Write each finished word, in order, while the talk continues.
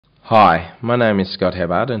Hi, my name is Scott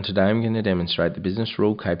Hebbard, and today I'm going to demonstrate the business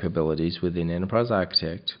rule capabilities within Enterprise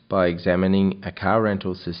Architect by examining a car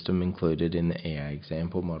rental system included in the EA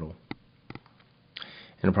example model.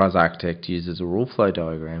 Enterprise Architect uses a rule flow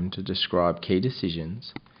diagram to describe key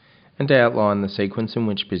decisions and to outline the sequence in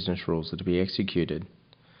which business rules are to be executed.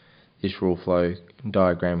 This rule flow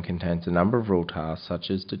diagram contains a number of rule tasks such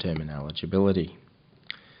as determine eligibility.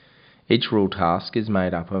 Each rule task is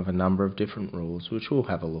made up of a number of different rules, which we'll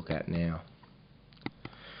have a look at now.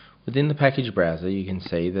 Within the package browser, you can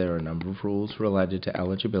see there are a number of rules related to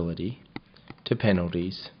eligibility, to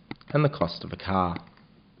penalties, and the cost of a car.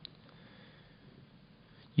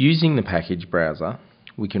 Using the package browser,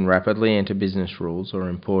 we can rapidly enter business rules or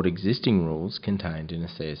import existing rules contained in a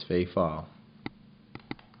CSV file.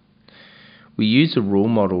 We use a rule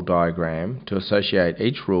model diagram to associate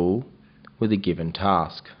each rule with a given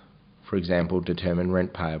task. For example, determine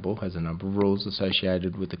rent payable has a number of rules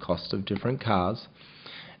associated with the cost of different cars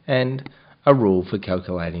and a rule for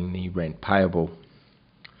calculating the rent payable.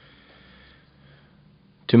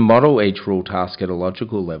 To model each rule task at a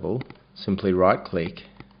logical level, simply right-click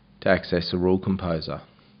to access the rule composer.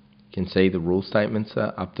 You can see the rule statements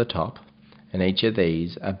are up the top, and each of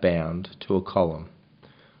these are bound to a column.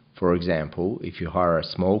 For example, if you hire a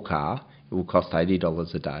small car, it will cost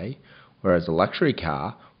 $80 a day, whereas a luxury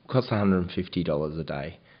car costs $150 a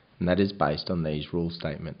day, and that is based on these rule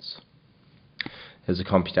statements. There's a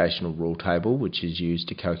computational rule table which is used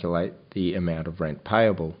to calculate the amount of rent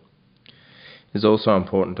payable. It's also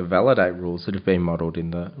important to validate rules that have been modelled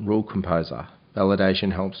in the rule composer.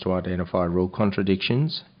 Validation helps to identify rule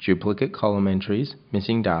contradictions, duplicate column entries,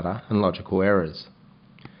 missing data, and logical errors.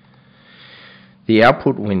 The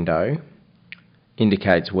output window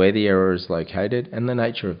indicates where the error is located and the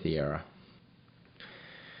nature of the error.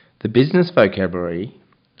 The business vocabulary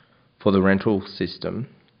for the rental system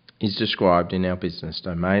is described in our business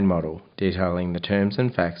domain model, detailing the terms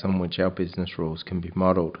and facts on which our business rules can be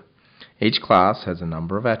modelled. Each class has a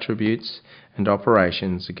number of attributes and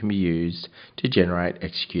operations that can be used to generate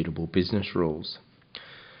executable business rules.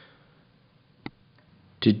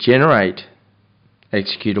 To generate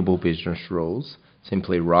executable business rules,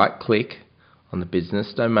 simply right-click on the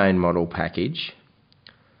business domain model package,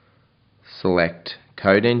 select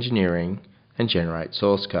Code Engineering, and generate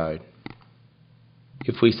source code.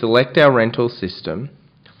 If we select our rental system,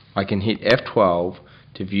 I can hit F12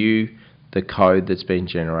 to view the code that's been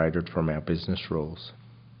generated from our business rules.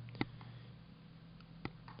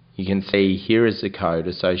 You can see here is the code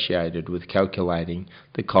associated with calculating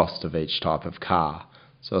the cost of each type of car.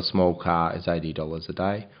 So a small car is $80 a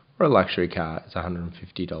day, or a luxury car is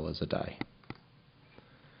 $150 a day.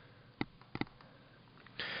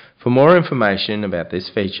 For more information about this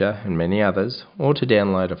feature and many others, or to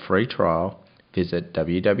download a free trial, visit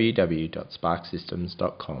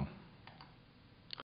www.sparksystems.com.